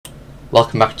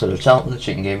Welcome back to the channel, the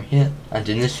Chicken Game here, and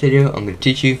in this video I'm going to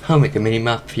teach you how to make a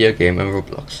mini-map for your game on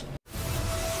Roblox.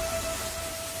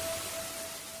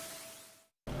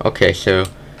 Okay, so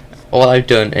all I've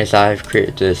done is I've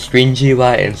created a screen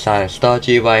GUI inside a star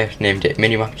GUI. I've named it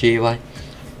Minimap GUI.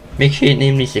 Make sure you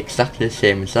name these exactly the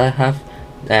same as I have,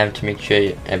 to make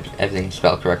sure everything's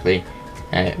spelled correctly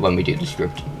when we do the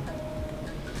script.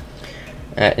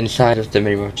 Inside of the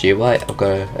Minimap GUI I've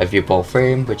got a viewport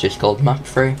frame which is called map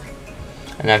frame.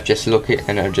 And I've just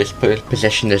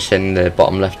positioned this in the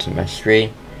bottom left of my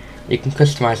screen. You can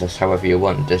customize this however you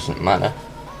want, it doesn't matter.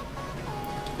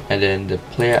 And then the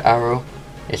player arrow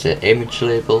is an image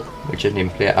label, which is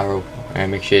named player arrow.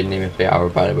 Make sure you name it player arrow,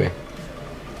 by the way.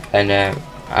 And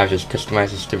I've just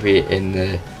customized this to be in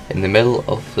the middle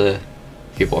of the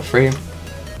viewport frame.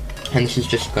 And this is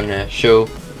just going to show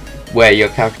where your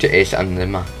character is on the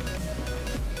map.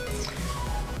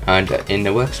 And in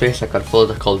the workspace I've got a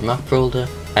folder called map folder,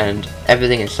 and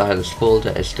everything inside this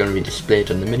folder is going to be displayed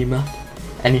on the minimap.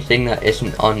 Anything that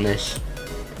isn't on this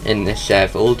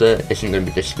folder isn't going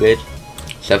to be displayed.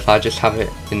 So if I just have it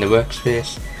in the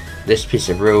workspace, this piece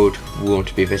of road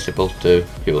won't be visible to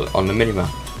people on the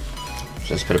minimap.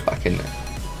 So let's put it back in there.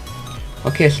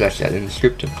 Okay, so let's add in the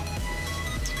scripting.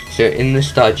 So in the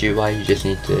star GUI you just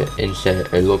need to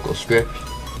insert a local script.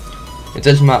 It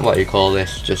doesn't matter what you call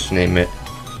this, just name it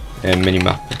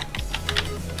minimap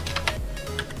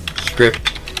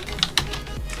script,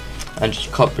 and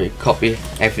just copy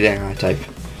everything I type.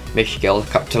 Make sure you get all the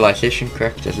capitalization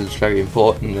correct, as it's very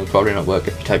important. It'll probably not work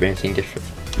if you type anything different.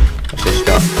 Let's just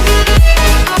start.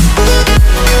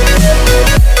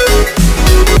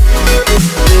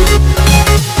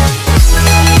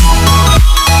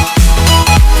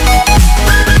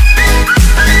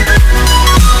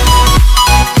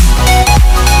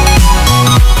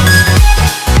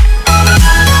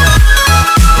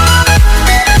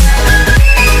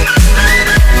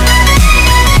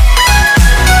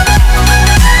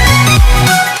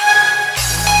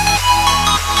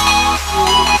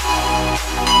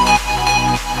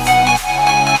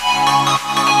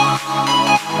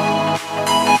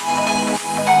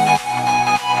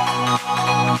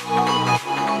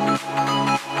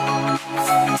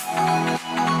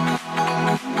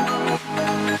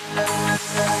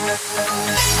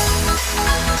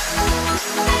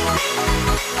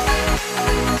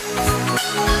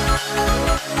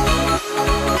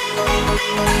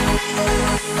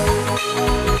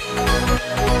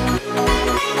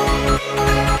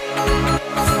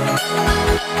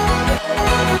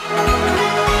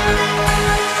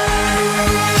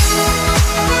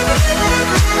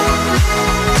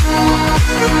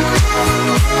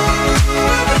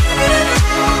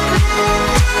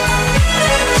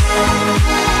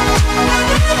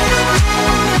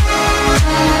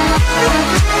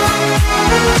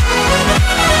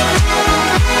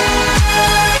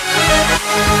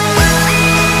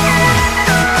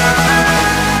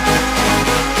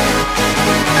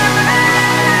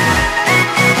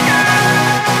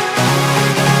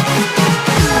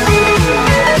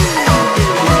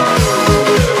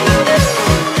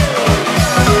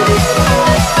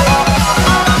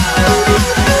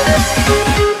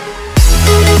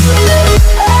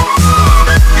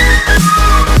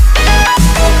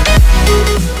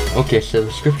 Okay, so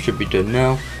the script should be done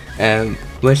now.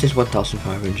 Where's this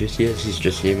 1500 here? This is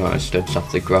just the amount of studs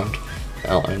off the ground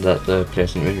and that the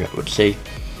person in it would see.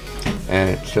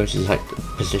 So this is like the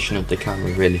position of the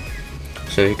camera really.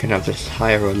 So you can have this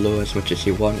higher or lower as much as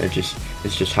you want.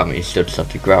 It's just how many studs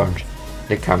off the ground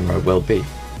the camera will be.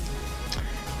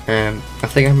 I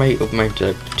think I might up mine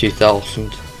to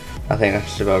 2000. I think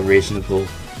that's about reasonable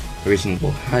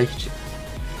height.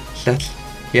 So that's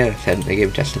head in the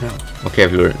game, test it out. Okay,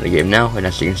 I've loaded the game now, and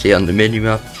as you can see on the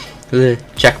minimap, the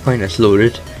checkpoint is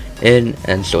loaded in,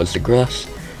 and so is the grass.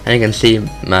 And you can see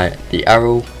the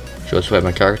arrow shows where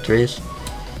my character is.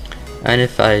 And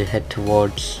if I head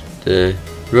towards the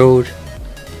road,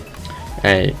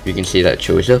 you can see that it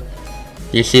shows up.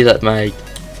 You see that my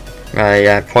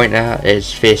pointer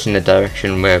is facing the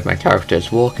direction where my character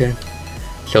is walking.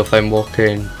 So if I'm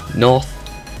walking north,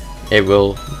 it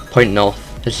will point north.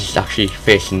 This is actually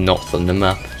facing north on the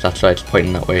map, so that's why it's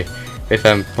pointing that way. If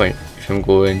I'm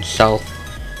going south,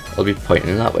 it'll be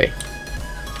pointing that way.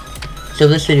 So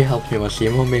this video helped me want to see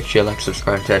more. Make sure you like,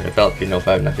 subscribe, turn the bell if you know if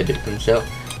I have another video comes out.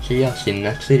 So yeah, I'll see you in the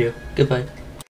next video. Goodbye.